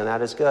blessing, and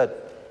that is good.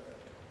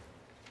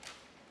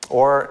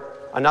 Or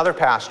another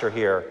pastor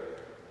here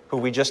who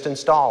we just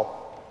installed.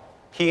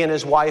 He and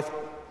his wife,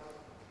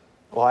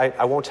 well,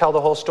 I won't tell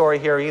the whole story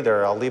here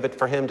either. I'll leave it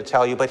for him to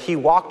tell you. But he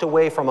walked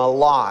away from a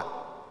lot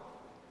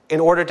in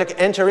order to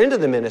enter into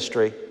the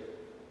ministry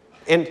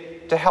and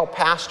to help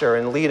pastor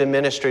and lead a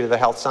ministry to the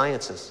health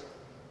sciences.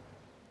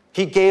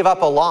 He gave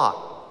up a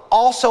lot.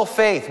 Also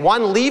faith.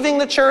 One leaving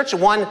the church,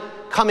 one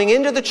coming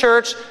into the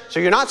church. So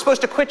you're not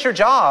supposed to quit your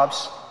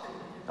jobs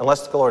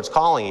unless the Lord's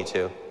calling you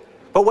to.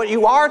 But what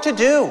you are to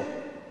do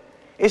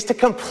is to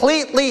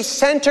completely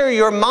center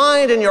your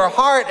mind and your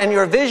heart and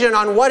your vision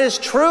on what is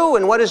true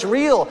and what is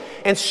real,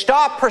 and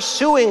stop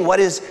pursuing what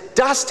is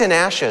dust and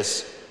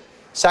ashes.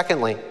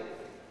 Secondly,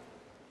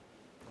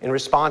 in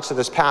response to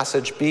this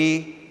passage,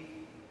 be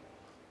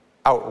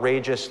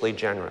outrageously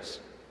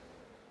generous.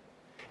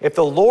 If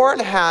the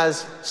Lord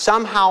has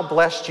somehow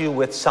blessed you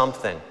with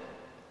something,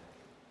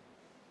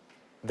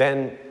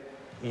 then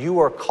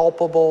you are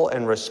culpable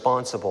and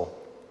responsible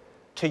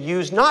to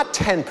use not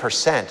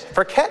 10%,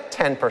 forget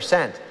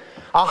 10%,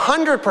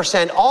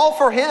 100%, all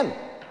for him,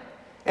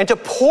 and to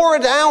pour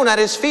it down at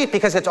his feet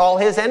because it's all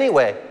his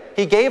anyway.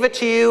 He gave it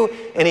to you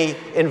and he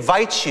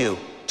invites you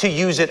to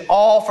use it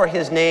all for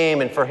his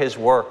name and for his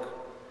work.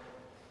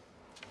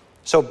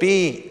 So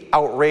be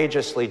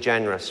outrageously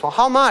generous. Well,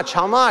 how much?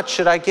 How much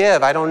should I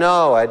give? I don't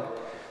know.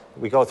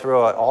 We go through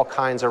all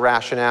kinds of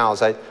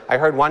rationales. I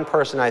heard one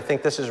person, I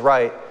think this is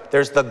right,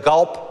 there's the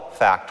gulp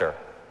factor.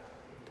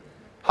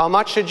 How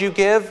much should you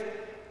give?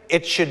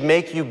 It should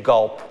make you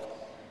gulp.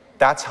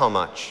 That's how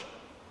much.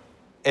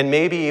 And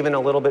maybe even a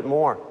little bit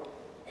more.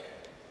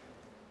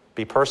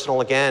 Be personal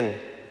again.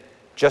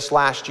 Just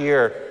last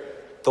year,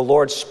 the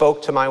Lord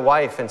spoke to my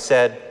wife and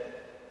said,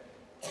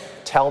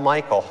 tell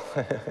Michael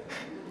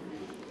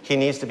he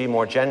needs to be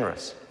more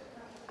generous.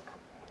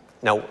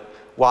 Now,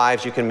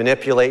 wives, you can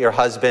manipulate your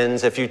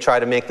husbands if you try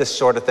to make this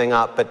sort of thing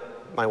up,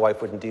 but my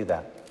wife wouldn't do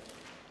that.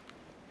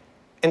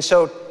 And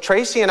so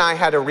Tracy and I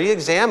had to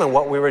re-examine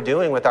what we were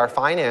doing with our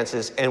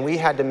finances, and we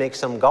had to make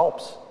some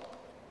gulps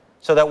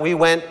so that we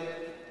went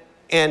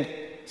and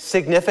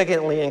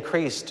significantly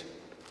increased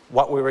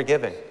what we were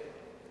giving.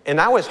 And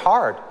that was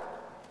hard,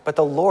 but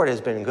the Lord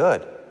has been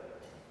good.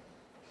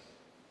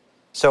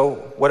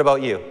 So what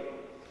about you?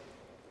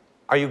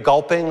 Are you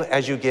gulping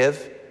as you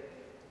give?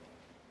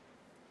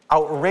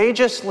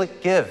 Outrageously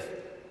give,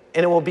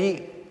 and it will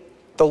be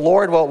the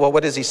Lord will, well,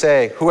 what does he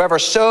say? Whoever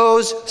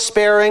sows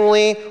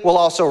sparingly will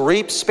also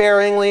reap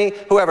sparingly.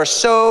 Whoever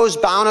sows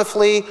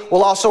bountifully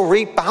will also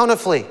reap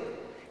bountifully.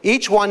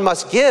 Each one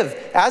must give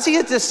as he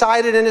has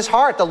decided in his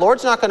heart. The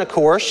Lord's not going to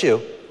coerce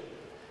you.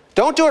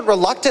 Don't do it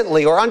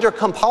reluctantly or under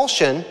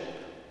compulsion.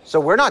 So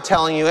we're not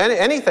telling you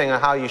anything on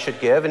how you should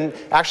give. And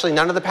actually,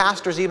 none of the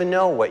pastors even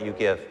know what you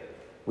give.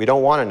 We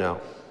don't want to know.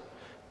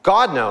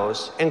 God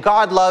knows, and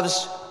God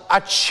loves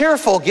a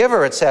cheerful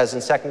giver, it says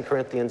in 2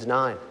 Corinthians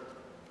 9.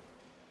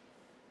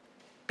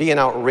 Be an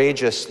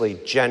outrageously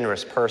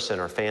generous person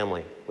or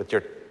family with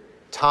your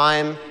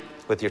time,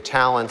 with your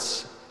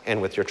talents,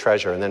 and with your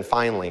treasure. And then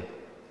finally,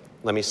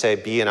 let me say,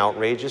 be an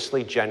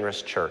outrageously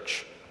generous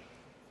church.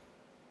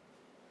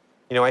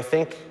 You know, I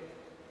think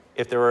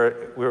if we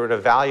were to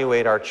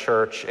evaluate our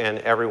church and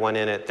everyone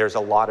in it, there's a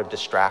lot of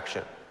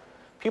distraction.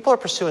 People are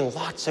pursuing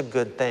lots of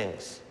good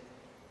things,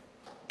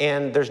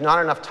 and there's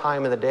not enough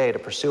time in the day to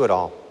pursue it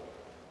all.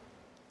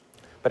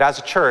 But as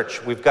a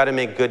church, we've got to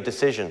make good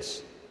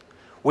decisions.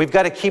 We've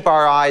got to keep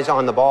our eyes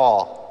on the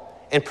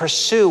ball and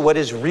pursue what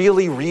is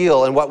really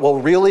real and what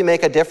will really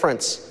make a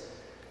difference.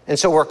 And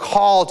so we're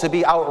called to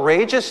be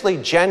outrageously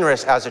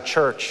generous as a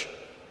church.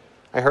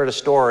 I heard a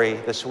story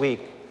this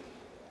week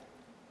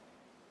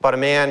about a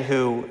man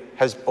who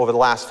has, over the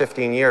last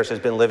 15 years, has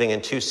been living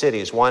in two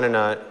cities, one in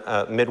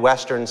a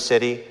Midwestern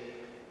city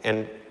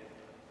and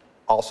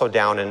also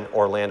down in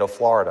Orlando,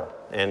 Florida.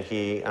 And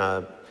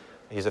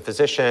he's a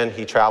physician.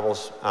 He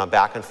travels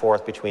back and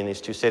forth between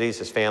these two cities.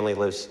 His family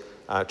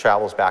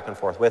travels back and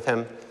forth with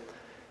him.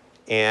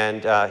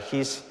 And he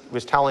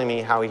was telling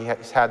me how he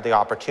has had the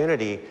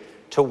opportunity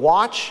to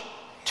watch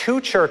two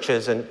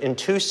churches in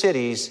two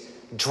cities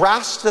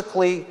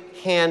drastically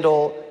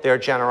handle their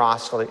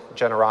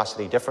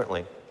generosity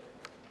differently.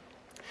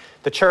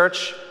 The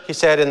church, he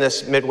said, in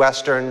this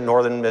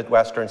northern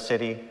Midwestern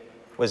city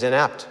was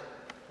inept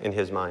in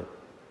his mind.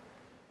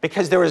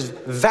 because there was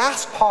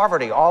vast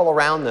poverty all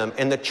around them,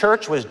 and the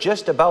church was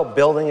just about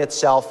building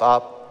itself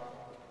up,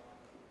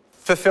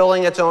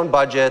 fulfilling its own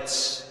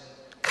budgets,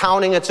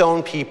 counting its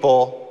own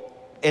people,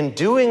 and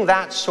doing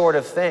that sort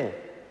of thing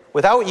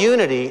without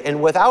unity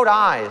and without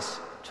eyes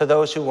to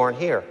those who weren't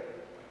here.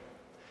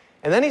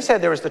 And then he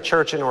said there was the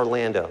church in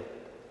Orlando,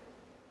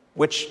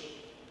 which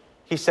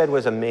he said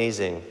was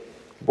amazing.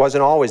 It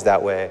wasn't always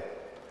that way.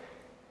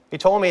 He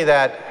told me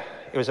that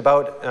it was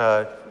about,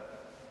 I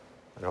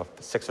don't know,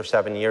 6 or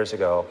 7 years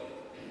ago,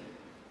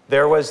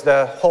 there was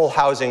the whole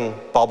housing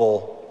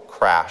bubble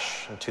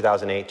crash in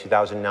 2008,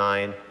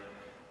 2009.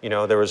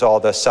 There was all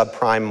the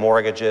subprime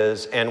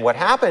mortgages. And what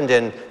happened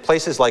in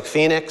places like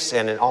Phoenix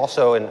and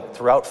also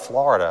throughout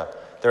Florida,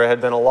 there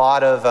had been a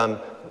lot of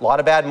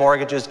bad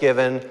mortgages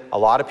given, a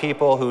lot of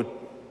people who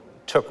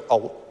took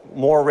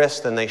more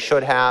risk than they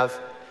should have.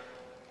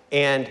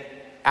 And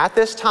at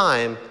this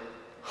time,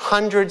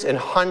 hundreds and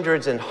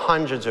hundreds and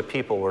hundreds of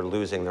people were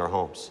losing their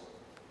homes.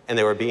 And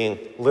they were being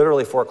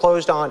literally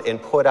foreclosed on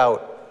and put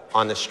out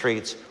on the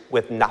streets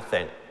with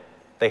nothing.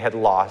 They had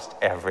lost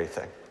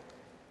everything.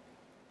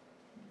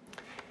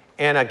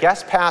 And a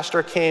guest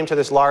pastor came to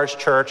this large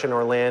church in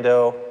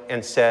Orlando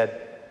and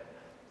said,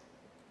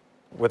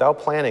 without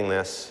planning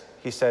this,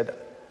 he said,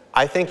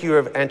 I think you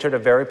have entered a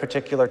very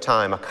particular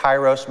time, a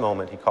kairos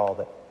moment, he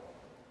called it.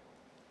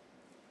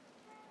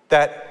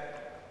 That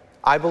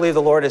I believe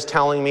the Lord is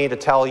telling me to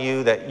tell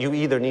you that you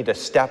either need to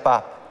step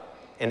up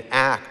and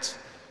act,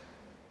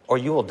 or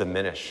you will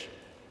diminish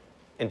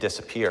and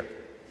disappear.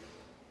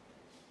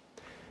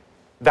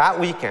 That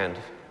weekend,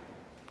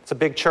 it's a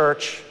big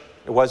church.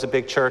 It was a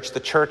big church. The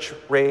church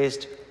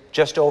raised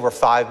just over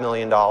 $5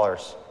 million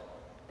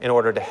in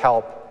order to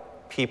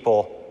help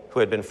people who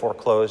had been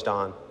foreclosed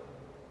on.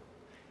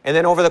 And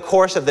then over the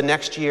course of the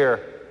next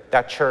year,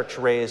 that church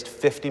raised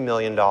 $50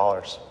 million.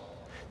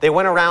 They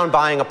went around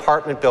buying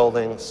apartment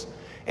buildings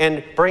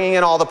and bringing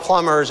in all the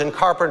plumbers and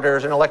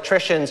carpenters and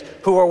electricians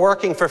who were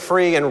working for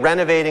free and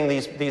renovating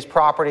these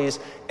properties.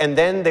 And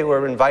then they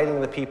were inviting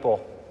the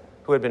people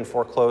who had been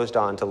foreclosed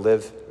on to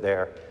live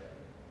there.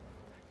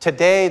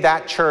 Today,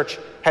 that church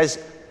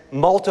has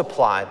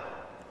multiplied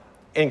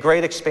in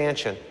great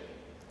expansion,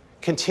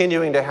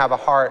 continuing to have a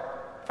heart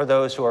for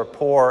those who are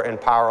poor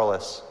and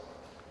powerless,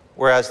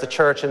 whereas the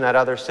church in that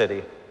other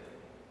city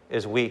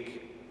is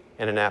weak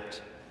and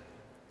inept,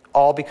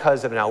 all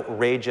because of an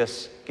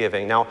outrageous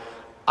giving. Now,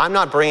 I'm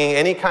not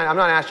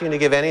asking you to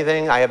give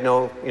anything. I have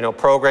no,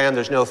 program.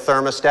 There's no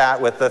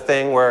thermostat with the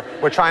thing where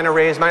we're trying to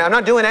raise money. I'm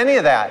not doing any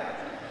of that.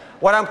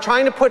 What I'm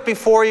trying to put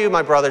before you,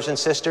 my brothers and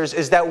sisters,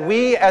 is that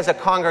we as a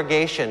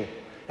congregation,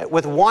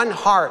 with one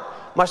heart,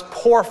 must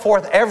pour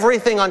forth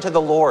everything unto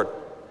the Lord.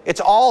 It's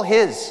all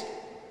His.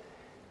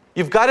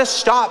 You've got to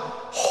stop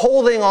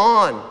holding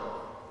on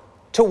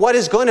to what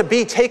is going to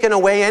be taken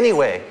away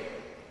anyway,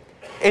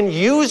 and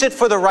use it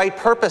for the right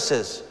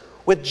purposes,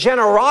 with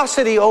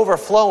generosity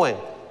overflowing.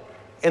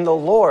 And the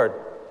Lord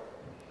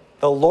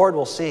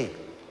will see,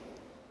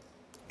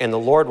 and the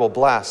Lord will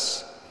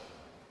bless.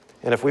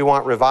 And if we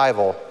want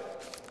revival,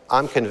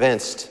 I'm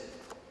convinced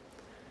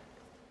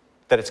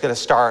that it's going to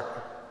start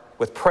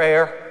with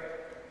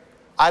prayer.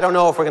 I don't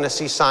know if we're going to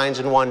see signs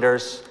and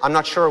wonders. I'm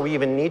not sure we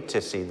even need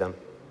to see them.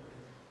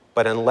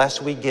 But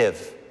unless we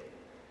give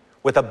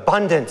with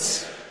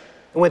abundance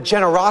and with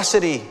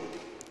generosity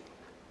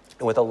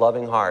and with a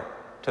loving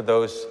heart to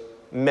those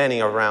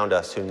many around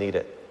us who need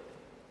it,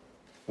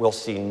 we'll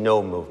see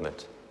no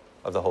movement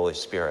of the Holy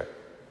Spirit.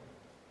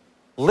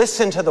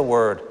 Listen to the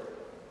word.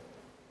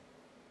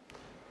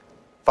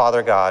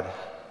 Father God,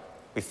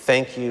 we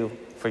thank you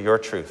for your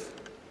truth.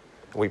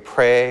 We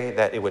pray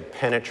that it would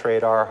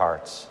penetrate our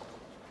hearts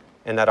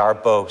and that our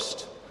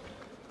boast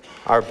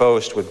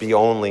would be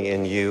only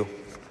in you.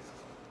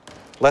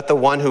 Let the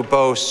one who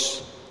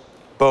boasts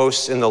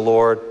in the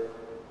Lord.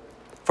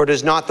 For it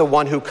is not the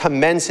one who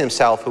commends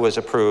himself who is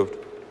approved,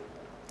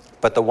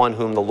 but the one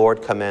whom the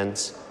Lord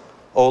commends.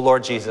 O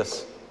Lord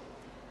Jesus,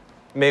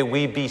 may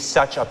we be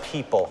such a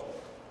people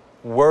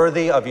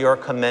worthy of your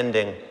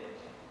commending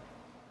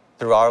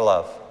through our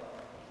love.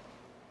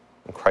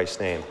 In Christ's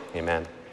name, amen.